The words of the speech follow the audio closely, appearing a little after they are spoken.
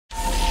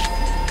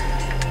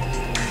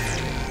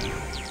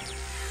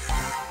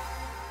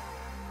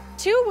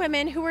Two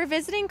women who were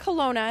visiting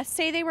Kelowna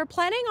say they were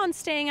planning on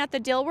staying at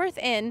the Dilworth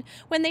Inn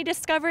when they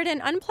discovered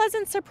an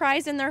unpleasant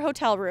surprise in their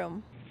hotel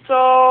room.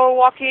 So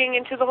walking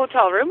into the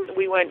hotel room,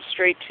 we went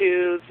straight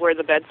to where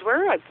the beds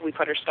were. We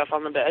put our stuff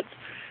on the beds.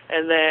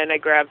 And then I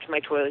grabbed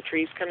my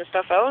toiletries kind of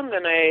stuff out, and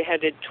then I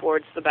headed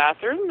towards the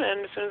bathroom.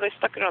 And as soon as I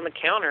stuck it on the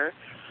counter,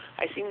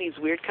 I seen these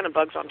weird kind of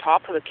bugs on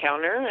top of the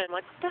counter. And I'm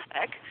like, what the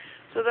heck?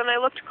 So then I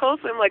looked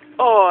closely, I'm like,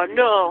 oh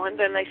no, and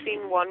then I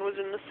seen one was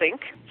in the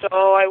sink.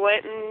 So I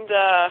went and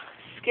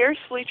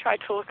scarcely tried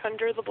to look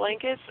under the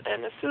blankets,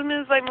 and as soon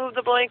as I moved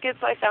the blankets,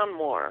 I found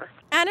more.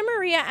 Anna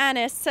Maria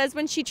Annis says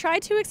when she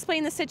tried to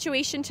explain the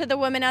situation to the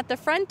woman at the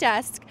front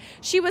desk,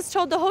 she was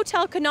told the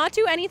hotel could not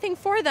do anything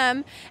for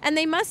them, and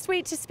they must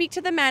wait to speak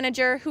to the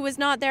manager, who was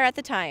not there at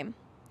the time.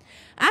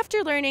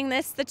 After learning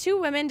this, the two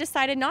women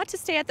decided not to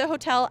stay at the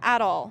hotel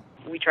at all.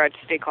 We tried to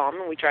stay calm,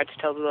 and we tried to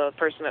tell the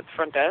person at the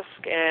front desk,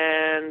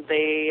 and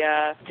they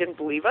didn't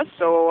believe us.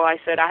 So I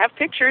said, I have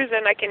pictures,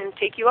 and I can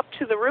take you up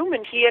to the room.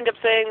 And he ended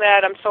up saying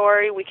that, I'm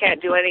sorry, we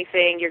can't do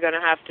anything. You're going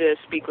to have to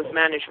speak with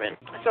management.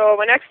 So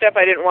my next step,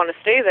 I didn't want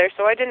to stay there,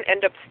 so I didn't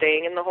end up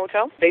staying in the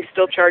hotel. They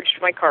still charged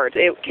my card.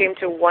 It came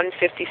to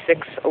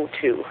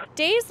 $156.02.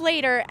 Days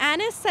later,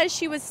 Annis says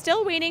she was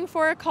still waiting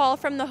for a call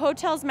from the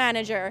hotel's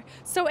manager.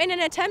 So in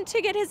an attempt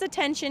to get his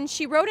attention,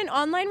 she wrote an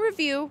online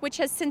review, which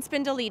has since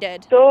been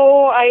deleted. So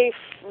I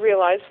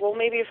realized, well,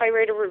 maybe if I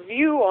write a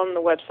review on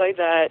the website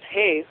that,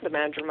 hey, the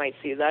manager might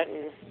see that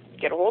and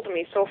get a hold of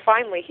me. So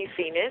finally he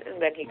seen it,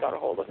 and then he got a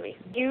hold of me.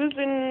 He was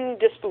in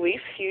disbelief.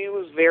 He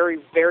was very,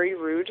 very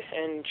rude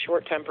and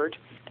short-tempered.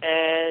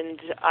 And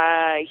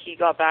he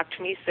got back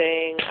to me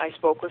saying, I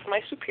spoke with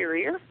my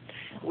superior.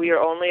 We are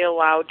only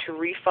allowed to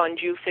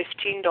refund you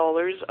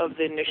 $15 of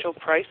the initial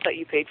price that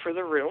you paid for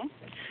the room.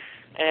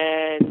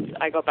 And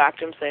I got back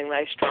to him saying that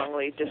I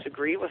strongly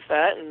disagree with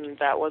that, and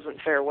that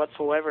wasn't fair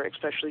whatsoever,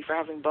 especially for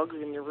having bugs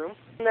in your room.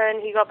 And then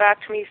he got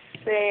back to me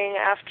saying,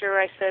 after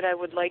I said I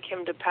would like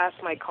him to pass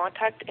my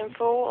contact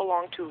info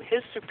along to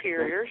his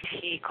superior,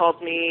 he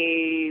called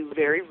me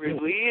very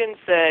rudely and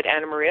said,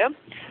 Anna Maria,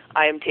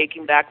 I am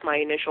taking back my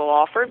initial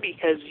offer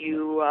because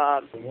you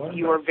are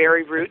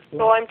very rude,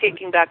 so I'm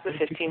taking back the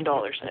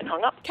 $15, and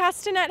hung up.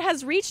 Castanet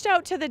has reached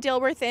out to the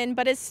Dilworth Inn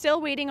but is still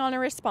waiting on a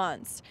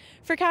response.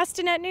 For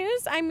Castanet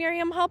News, I'm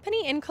Miriam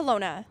Halpenny in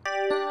Kelowna.